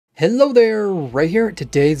Hello there, right here. In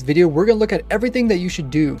today's video, we're going to look at everything that you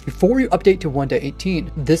should do before you update to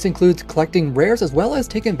 1.18. This includes collecting rares as well as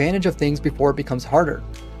taking advantage of things before it becomes harder.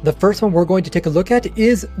 The first one we're going to take a look at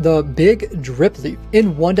is the big drip leaf.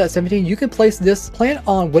 In 1.17, you can place this plant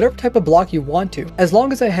on whatever type of block you want to, as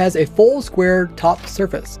long as it has a full square top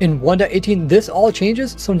surface. In 1.18, this all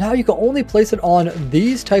changes, so now you can only place it on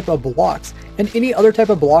these type of blocks, and any other type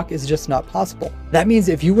of block is just not possible. That means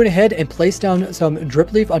if you went ahead and placed down some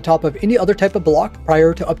drip leaf on top of any other type of block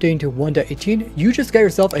prior to updating to 1.18, you just got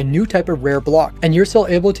yourself a new type of rare block, and you're still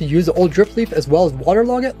able to use the old drip leaf as well as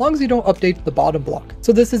waterlog it, as long as you don't update the bottom block.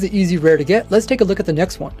 So this is an easy rare to get. Let's take a look at the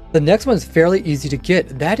next one. The next one is fairly easy to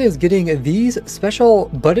get. That is getting these special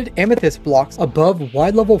budded amethyst blocks above Y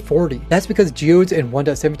level 40. That's because geodes in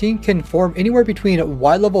 1.17 can form anywhere between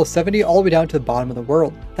Y level 70 all the way down to the bottom of the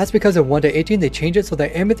world. That's because in 1.18 they changed it so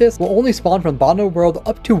that amethyst will only spawn from the bottom of the world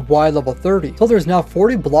up to Y level 30. So there's now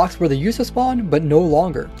 40 blocks where they used to spawn, but no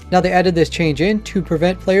longer. Now they added this change in to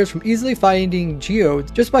prevent players from easily finding geodes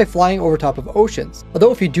just by flying over top of oceans.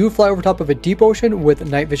 Although if you do fly over top of a deep ocean with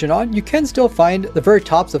night vision on, you can still find the very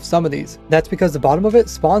tops of some of these. That's because the bottom of it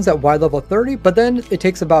spawns at Y level 30, but then it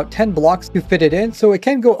takes about 10 blocks to fit it in, so it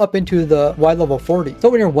can go up into the Y level 40. So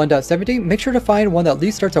when you're 1.17, make sure to find one that at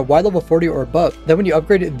least starts at Y level 40 or above. Then when you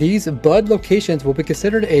upgrade it, these bud locations will be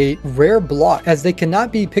considered a rare block, as they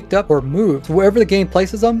cannot be picked up or moved. So wherever the game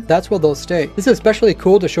places them, that's where they'll stay. This is especially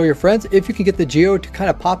cool to show your friends if you can get the geode to kind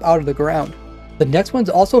of pop out of the ground. The next one's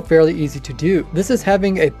also fairly easy to do. This is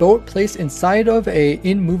having a boat placed inside of a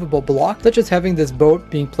immovable block, such as having this boat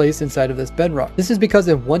being placed inside of this bedrock. This is because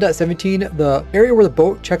in 1.17, the area where the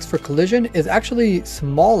boat checks for collision is actually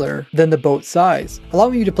smaller than the boat size,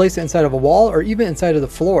 allowing you to place it inside of a wall or even inside of the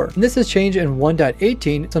floor. And this has changed in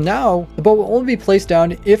 1.18, so now the boat will only be placed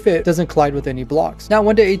down if it doesn't collide with any blocks. Now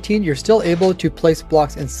 1.18, you're still able to place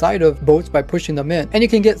blocks inside of boats by pushing them in, and you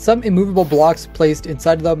can get some immovable blocks placed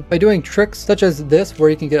inside of them by doing tricks such as this, where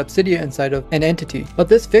you can get obsidian inside of an entity. But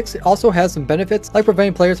this fix also has some benefits, like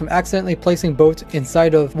preventing players from accidentally placing boats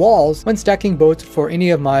inside of walls when stacking boats for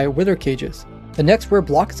any of my wither cages. The next rare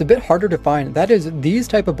block is a bit harder to find. That is these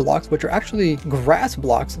type of blocks, which are actually grass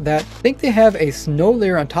blocks that think they have a snow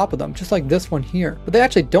layer on top of them, just like this one here. But they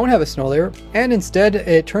actually don't have a snow layer, and instead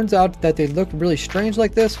it turns out that they look really strange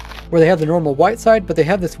like this, where they have the normal white side, but they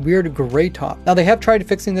have this weird gray top. Now they have tried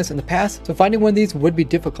fixing this in the past, so finding one of these would be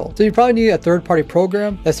difficult. So you probably need a third-party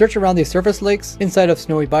program that searches around these surface lakes inside of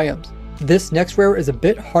snowy biomes. This next rare is a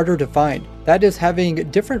bit harder to find. That is having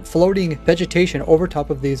different floating vegetation over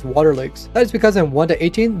top of these water lakes. That is because in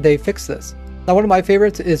 1.18 they fixed this. Now one of my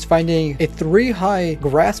favorites is finding a 3-high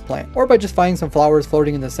grass plant, or by just finding some flowers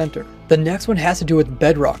floating in the center. The next one has to do with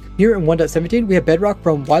bedrock. Here in 1.17 we have bedrock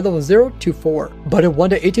from Y level 0 to 4. But in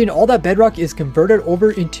 1.18 all that bedrock is converted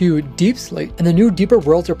over into deep slate, and the new deeper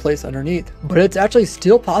worlds are placed underneath. But it's actually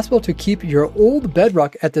still possible to keep your old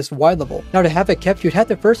bedrock at this Y level. Now to have it kept, you'd have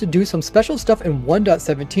to first do some special stuff in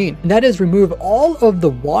 1.17, and that is remove all of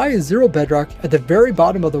the Y0 bedrock at the very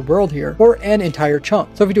bottom of the world here, or an entire chunk.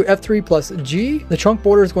 So if you do F3 plus G, the chunk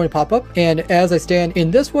border is going to pop up, and as I stand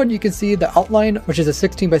in this one, you can see the outline, which is a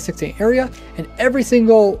 16 by 16 area, and every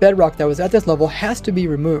single bedrock that was at this level has to be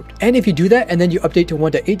removed. And if you do that and then you update to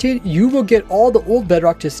 1.18, you will get all the old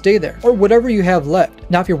bedrock to stay there, or whatever you have left.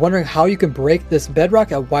 Now if you're wondering how you can break this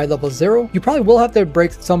bedrock at Y level 0, you probably will have to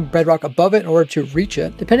break some bedrock above it in order to reach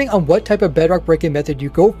it, depending on what type of bedrock breaking method you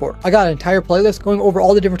go for. I got an entire playlist going over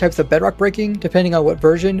all the different types of bedrock breaking depending on what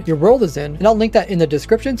version your world is in, and I'll link that in the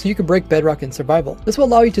description so you can break bedrock in survival. This will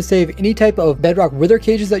allow you to save any type of bedrock wither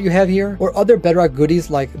cages that you have here, or other bedrock goodies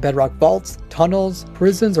like bedrock vaults, tunnels,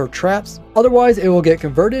 prisons, or traps. Otherwise, it will get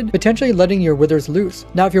converted, potentially letting your withers loose.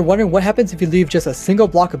 Now, if you're wondering what happens if you leave just a single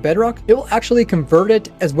block of bedrock, it will actually convert it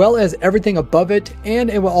as well as everything above it, and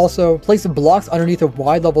it will also place blocks underneath of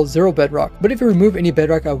Y level 0 bedrock. But if you remove any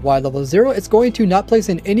bedrock at Y level 0, it's going to not place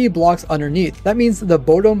in any blocks underneath. That means the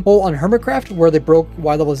bottom hole on Hermitcraft, where they broke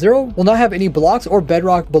Y level 0, will not have any blocks or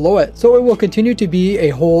bedrock below it, so it will continue to be a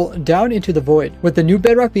hole down into the void, with the new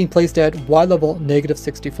bedrock being placed at Y level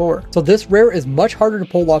 -64. So this rare is much harder to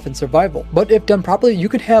pull off in survival. But if done properly, you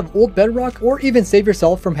could have old bedrock, or even save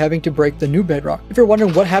yourself from having to break the new bedrock. If you're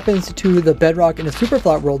wondering what happens to the bedrock in a super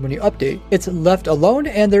flat world when you update, it's left alone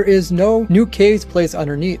and there is no new caves placed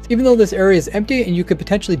underneath, even though this area is empty and you could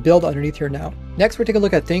potentially build underneath here now. Next, we're taking a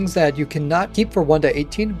look at things that you cannot keep for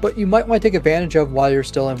 1.18, but you might want to take advantage of while you're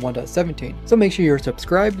still in 1.17. So make sure you're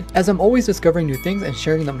subscribed, as I'm always discovering new things and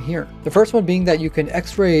sharing them here. The first one being that you can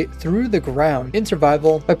x-ray through the ground in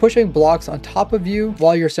survival by pushing blocks on top of you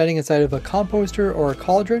while you're standing inside of a composter or a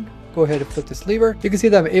cauldron. go ahead and flick this lever, you can see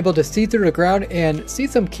that I'm able to see through the ground and see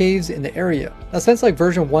some caves in the area. Now since like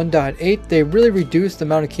version 1.8, they really reduced the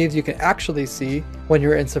amount of caves you can actually see when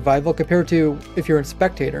you're in survival compared to if you're in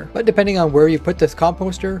spectator. But depending on where you put this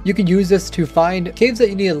composter, you can use this to find caves that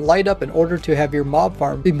you need to light up in order to have your mob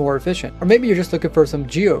farm be more efficient. Or maybe you're just looking for some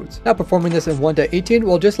geodes. Now performing this in 1.18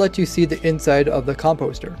 will just let you see the inside of the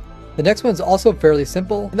composter. The next one is also fairly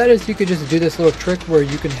simple, and that is you could just do this little trick where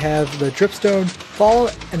you can have the dripstone fall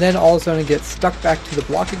and then all of a sudden get stuck back to the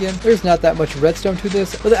block again. There's not that much redstone to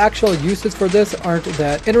this, but the actual uses for this aren't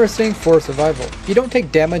that interesting for survival. You don't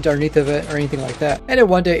take damage underneath of it or anything like that. And in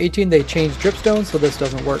 1.18 they changed dripstone, so this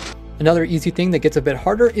doesn't work. Another easy thing that gets a bit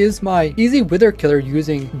harder is my easy wither killer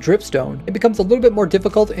using dripstone. It becomes a little bit more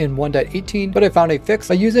difficult in 1.18, but I found a fix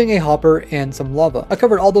by using a hopper and some lava. I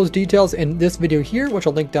covered all those details in this video here, which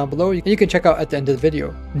I'll link down below, and you can check out at the end of the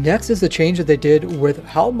video. Next is the change that they did with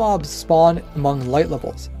how mobs spawn among light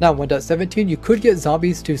levels. Now in 1.17, you could get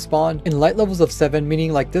zombies to spawn in light levels of 7,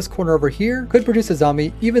 meaning like this corner over here could produce a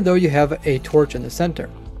zombie even though you have a torch in the center.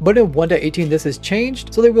 But in 1.18 this has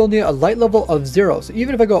changed, so they will need a light level of 0. So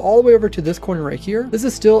even if I go all the way over to this corner right here, this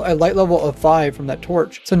is still a light level of 5 from that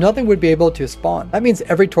torch. So nothing would be able to spawn. That means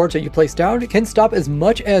every torch that you place down can stop as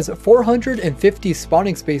much as 450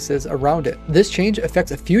 spawning spaces around it. This change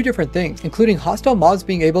affects a few different things, including hostile mobs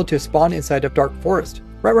being able to spawn inside of dark forest.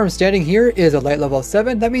 Right where I'm standing here is a light level of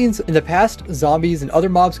 7. That means in the past, zombies and other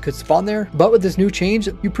mobs could spawn there, but with this new change,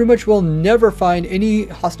 you pretty much will never find any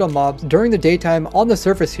hostile mobs during the daytime on the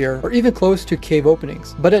surface here, or even close to cave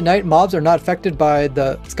openings. But at night, mobs are not affected by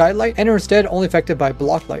the skylight and are instead only affected by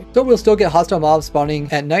block light. So we'll still get hostile mobs spawning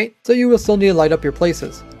at night, so you will still need to light up your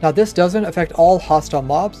places. Now this doesn't affect all hostile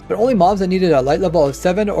mobs, but only mobs that needed a light level of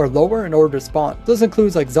 7 or lower in order to spawn. So this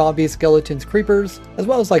includes like zombies, skeletons, creepers, as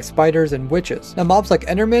well as like spiders and witches. Now mobs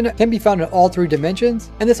like Endermen can be found in all 3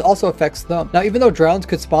 dimensions, and this also affects them. Now even though drowns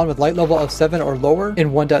could spawn with light level of 7 or lower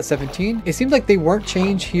in 1.17, it seems like they weren't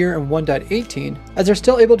changed here in 1.18, as they're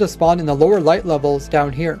still able to spawn in the lower light levels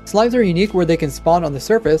down here. Slimes are unique where they can spawn on the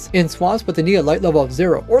surface in swamps, but they need a light level of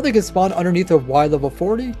 0, or they can spawn underneath a Y level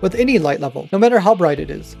 40 with any light level, no matter how bright it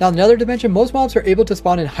is. Now in another dimension, most mobs are able to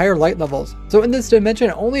spawn in higher light levels. So in this dimension,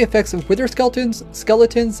 it only affects wither skeletons,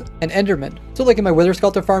 and endermen. So like in my wither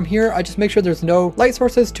skeleton farm here, I just make sure there's no light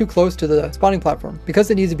sources too close to the spawning platform because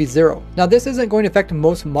it needs to be 0. Now this isn't going to affect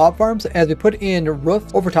most mob farms, as we put in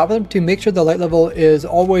roof over top of them to make sure the light level is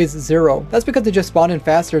always 0. That's because they just spawn in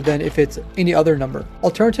faster than if it's any other number.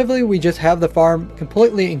 Alternatively, we just have the farm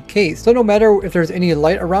completely encased, so no matter if there's any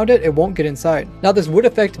light around it, it won't get inside. Now this would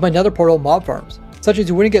affect my nether portal mob farms, such as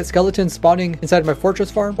you wouldn't get skeletons spawning inside my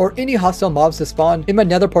fortress farm or any hostile mobs to spawn in my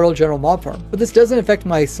nether portal general mob farm. But this doesn't affect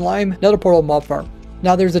my slime nether portal mob farm.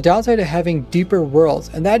 Now there's a downside to having deeper worlds,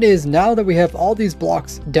 and that is now that we have all these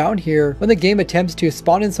blocks down here, when the game attempts to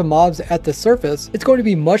spawn in some mobs at the surface, it's going to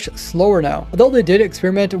be much slower now. Although they did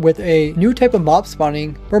experiment with a new type of mob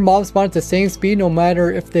spawning, where mobs spawn at the same speed no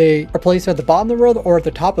matter if they are placed at the bottom of the world or at the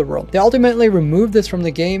top of the world. They ultimately removed this from the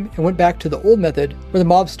game and went back to the old method, where the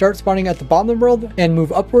mobs start spawning at the bottom of the world and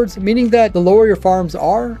move upwards, meaning that the lower your farms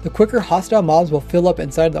are, the quicker hostile mobs will fill up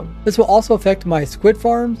inside them. This will also affect my squid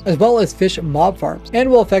farms as well as fish mob farms, and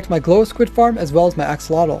will affect my glow squid farm as well as my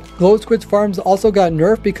axolotl. Glow squid farms also got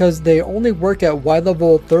nerfed because they only work at Y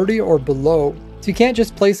level 30 or below, so you can't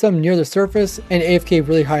just place them near the surface and AFK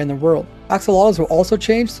really high in the world. Axolotls will also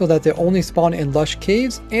change so that they only spawn in lush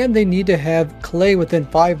caves, and they need to have clay within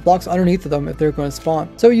 5 blocks underneath of them if they're going to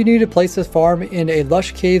spawn. So you need to place this farm in a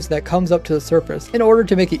lush caves that comes up to the surface in order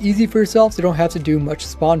to make it easy for yourself so you don't have to do much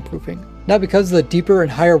spawn proofing. Now because the deeper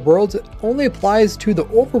and higher worlds only applies to the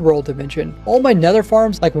overworld dimension, all my nether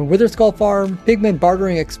farms like my wither skull farm, pigment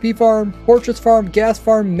bartering XP farm, fortress farm, gas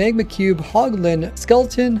farm, magma cube, hoglin,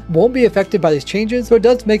 skeleton won't be affected by these changes, so it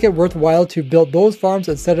does make it worthwhile to build those farms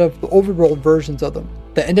instead of the overworld versions of them.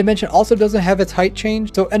 The end dimension also doesn't have its height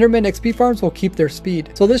change, so Enderman XP farms will keep their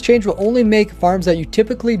speed. So this change will only make farms that you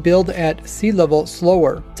typically build at sea level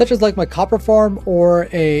slower, such as like my copper farm or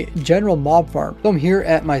a general mob farm. So I'm here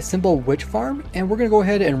at my simple witch farm, and we're going to go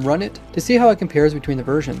ahead and run it to see how it compares between the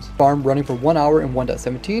versions. Farm running for 1 hour in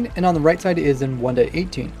 1.17, and on the right side is in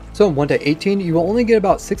 1.18. So in 1.18, you will only get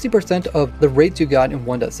about 60% of the rates you got in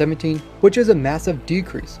 1.17, which is a massive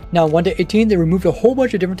decrease. Now in 1.18, they removed a whole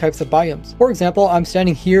bunch of different types of biomes. For example, I'm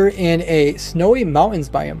standing here in a snowy mountains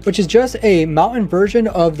biome, which is just a mountain version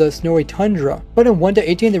of the snowy tundra. But in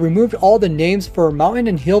 1.18, they removed all the names for mountain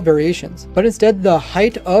and hill variations. But instead, the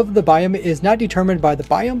height of the biome is not determined by the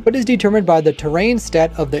biome, but is determined by the terrain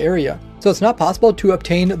stat of the area. So it's not possible to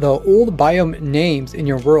obtain the old biome names in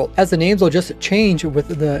your world, as the names will just change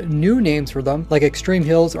with the new names for them, like extreme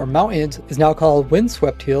hills or mountains is now called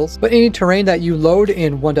windswept hills, but any terrain that you load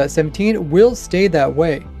in 1.17 will stay that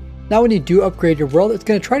way. Now when you do upgrade your world, it's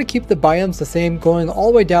going to try to keep the biomes the same, going all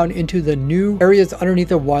the way down into the new areas underneath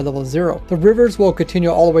the Y level 0. The rivers will continue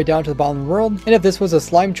all the way down to the bottom of the world, and if this was a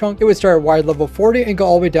slime chunk, it would start at Y level 40 and go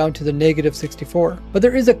all the way down to the negative 64. But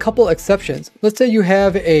there is a couple exceptions. Let's say you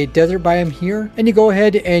have a desert biome here, and you go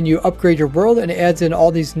ahead and you upgrade your world, and it adds in all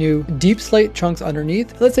these new deep slate chunks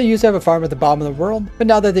underneath. Let's say you used to have a farm at the bottom of the world, but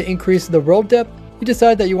now that they increase the world depth, you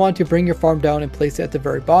decide that you want to bring your farm down and place it at the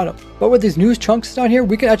very bottom. But with these new chunks down here,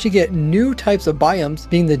 we can actually get new types of biomes,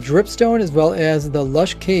 being the dripstone as well as the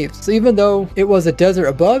lush caves. So even though it was a desert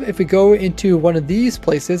above, if we go into one of these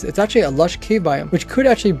places, it's actually a lush cave biome, which could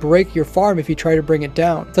actually break your farm if you try to bring it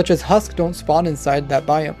down, such as husks don't spawn inside that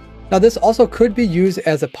biome. Now this also could be used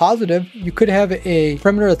as a positive. You could have a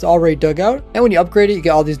perimeter that's already dug out, and when you upgrade it, you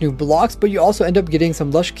get all these new blocks, but you also end up getting some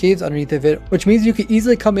lush caves underneath of it, which means you could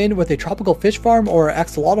easily come in with a tropical fish farm or an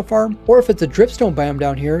axolotl farm, or if it's a dripstone biome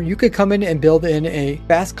down here, you could come in and build in a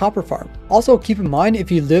fast copper farm. Also keep in mind, if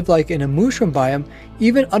you live like in a mushroom biome,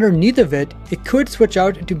 even underneath of it, it could switch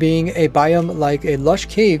out to being a biome like a lush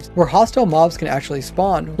caves where hostile mobs can actually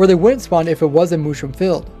spawn, where they wouldn't spawn if it was a mushroom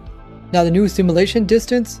filled. Now the new simulation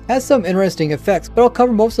distance has some interesting effects, but I'll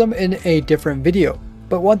cover most of them in a different video.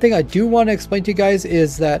 But one thing I do want to explain to you guys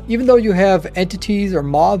is that even though you have entities or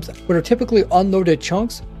mobs that are typically unloaded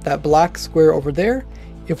chunks, that black square over there,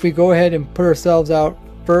 if we go ahead and put ourselves out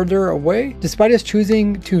further away, despite us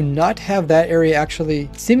choosing to not have that area actually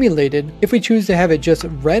simulated, if we choose to have it just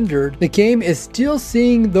rendered, the game is still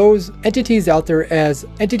seeing those entities out there as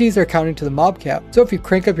entities that are counting to the mob cap. So if you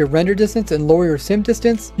crank up your render distance and lower your sim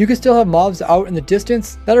distance, you can still have mobs out in the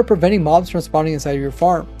distance that are preventing mobs from spawning inside of your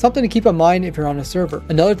farm. Something to keep in mind if you're on a server.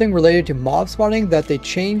 Another thing related to mob spawning that they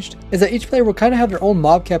changed is that each player will kind of have their own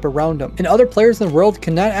mob cap around them, and other players in the world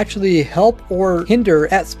cannot actually help or hinder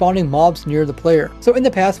at spawning mobs near the player. So in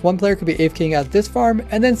the past, one player could be AFKing at this farm,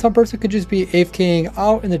 and then some person could just be AFKing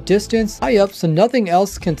out in the distance high up so nothing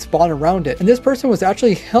else can spawn around it. And this person was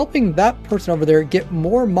actually helping that person over there get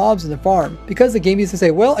more mobs in the farm, because the game used to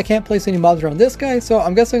say, well, I can't place any mobs around this guy, so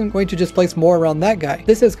I'm guessing I'm going to just place more around that guy.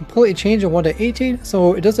 This has completely changed in 1.18,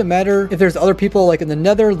 so it doesn't matter if there's other people like in the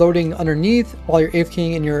nether loading underneath while you're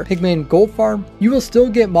AFKing in your pigman gold farm, you will still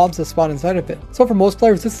get mobs that spawn inside of it. So for most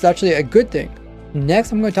players, this is actually a good thing.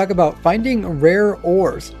 Next, I'm going to talk about finding rare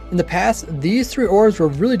ores. In the past, these three ores were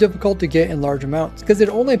really difficult to get in large amounts because they'd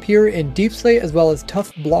only appear in deep slate as well as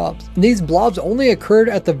tough blobs. And these blobs only occurred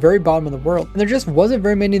at the very bottom of the world, and there just wasn't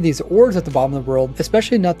very many of these ores at the bottom of the world,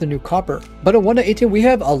 especially not the new copper. But in 1.18, we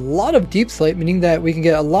have a lot of deep slate, meaning that we can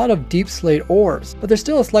get a lot of deep slate ores. But there's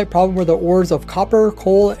still a slight problem where the ores of copper,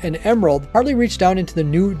 coal, and emerald hardly reach down into the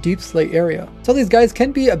new deep slate area. So these guys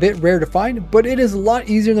can be a bit rare to find, but it is a lot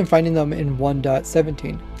easier than finding them in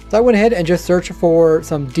 1.17. So I went ahead and just searched for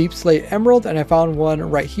some deep slate emerald, and I found one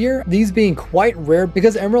right here, these being quite rare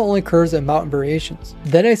because emerald only occurs in mountain variations.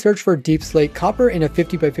 Then I searched for deep slate copper in a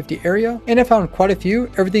 50 by 50 area, and I found quite a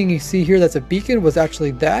few. Everything you see here that's a beacon was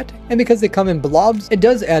actually that, and because they come in blobs, it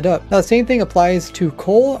does add up. Now the same thing applies to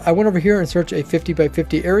coal. I went over here and searched a 50 by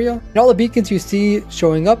 50 area, and all the beacons you see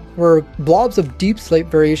showing up were blobs of deep slate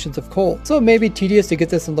variations of coal. So it may be tedious to get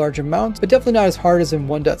this in large amounts, but definitely not as hard as in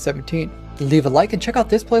 1.17. Leave a like and check out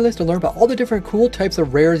this playlist to learn about all the different cool types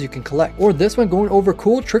of rares you can collect, or this one going over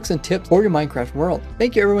cool tricks and tips for your Minecraft world.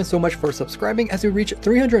 Thank you everyone so much for subscribing as we reach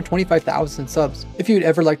 325,000 subs. If you'd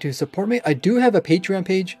ever like to support me, I do have a Patreon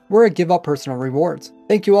page where I give out personal rewards.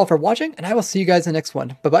 Thank you all for watching, and I will see you guys in the next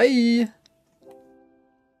one. Bye bye!